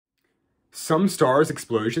Some stars'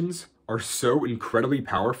 explosions are so incredibly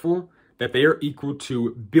powerful that they are equal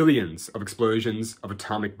to billions of explosions of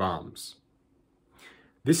atomic bombs.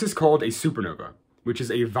 This is called a supernova, which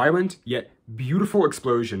is a violent yet beautiful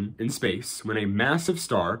explosion in space when a massive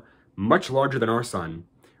star, much larger than our sun,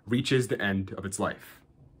 reaches the end of its life.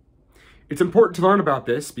 It's important to learn about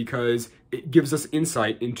this because it gives us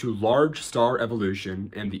insight into large star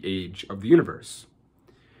evolution and the age of the universe.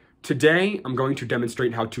 Today, I'm going to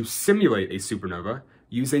demonstrate how to simulate a supernova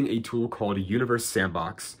using a tool called Universe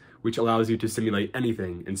Sandbox, which allows you to simulate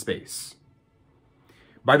anything in space.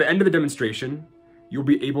 By the end of the demonstration, you'll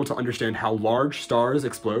be able to understand how large stars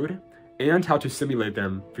explode and how to simulate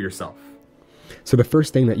them for yourself. So the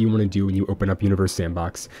first thing that you want to do when you open up Universe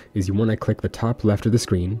Sandbox is you want to click the top left of the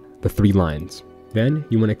screen, the 3 lines. Then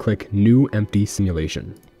you want to click New Empty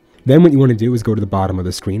Simulation. Then what you want to do is go to the bottom of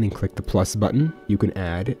the screen and click the plus button. You can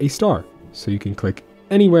add a star. So you can click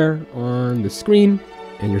anywhere on the screen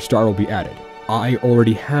and your star will be added. I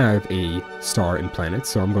already have a star and planet,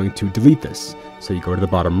 so I'm going to delete this. So you go to the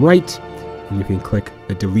bottom right and you can click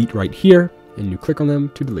the delete right here and you click on them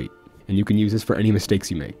to delete. And you can use this for any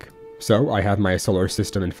mistakes you make. So I have my solar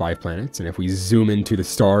system and 5 planets, and if we zoom into the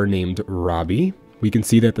star named Robbie, we can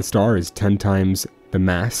see that the star is 10 times the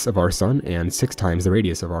mass of our sun and 6 times the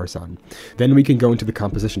radius of our sun. Then we can go into the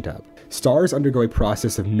composition tab. Stars undergo a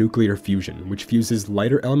process of nuclear fusion, which fuses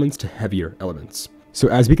lighter elements to heavier elements. So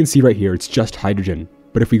as we can see right here, it's just hydrogen.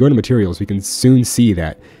 But if we go to materials, we can soon see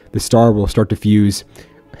that the star will start to fuse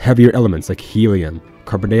heavier elements like helium,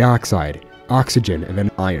 carbon dioxide, oxygen, and then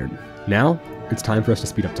iron. Now, it's time for us to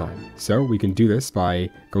speed up time. So we can do this by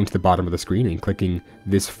going to the bottom of the screen and clicking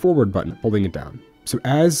this forward button, holding it down. So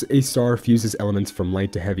as a star fuses elements from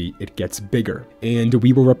light to heavy, it gets bigger. And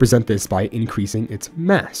we will represent this by increasing its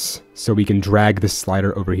mass. So we can drag this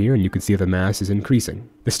slider over here and you can see the mass is increasing.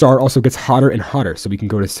 The star also gets hotter and hotter, so we can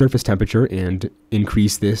go to surface temperature and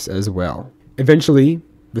increase this as well. Eventually,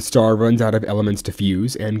 the star runs out of elements to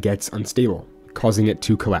fuse and gets unstable, causing it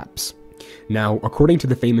to collapse. Now, according to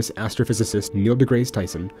the famous astrophysicist Neil deGrasse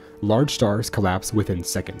Tyson, large stars collapse within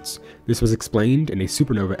seconds. This was explained in a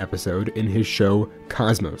Supernova episode in his show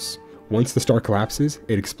Cosmos. Once the star collapses,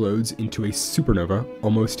 it explodes into a supernova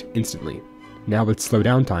almost instantly. Now let's slow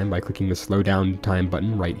down time by clicking the slow down time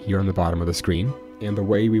button right here on the bottom of the screen. And the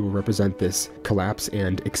way we will represent this collapse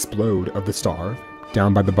and explode of the star,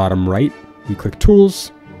 down by the bottom right, we click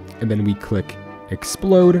Tools, and then we click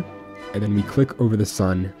Explode, and then we click over the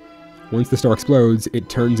sun. Once the star explodes, it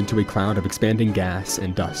turns into a cloud of expanding gas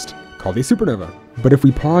and dust, called a supernova. But if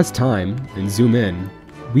we pause time and zoom in,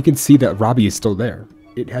 we can see that Robbie is still there.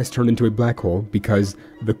 It has turned into a black hole because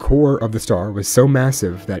the core of the star was so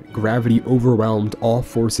massive that gravity overwhelmed all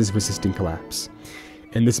forces resisting collapse.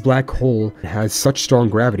 And this black hole has such strong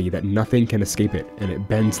gravity that nothing can escape it, and it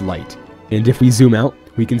bends light. And if we zoom out,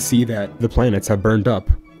 we can see that the planets have burned up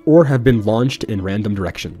or have been launched in random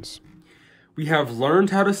directions. We have learned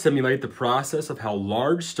how to simulate the process of how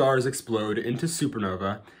large stars explode into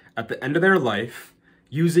supernova at the end of their life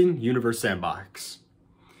using Universe Sandbox.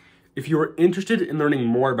 If you are interested in learning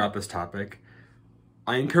more about this topic,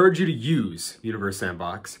 I encourage you to use Universe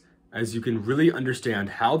Sandbox as you can really understand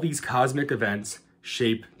how these cosmic events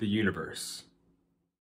shape the universe.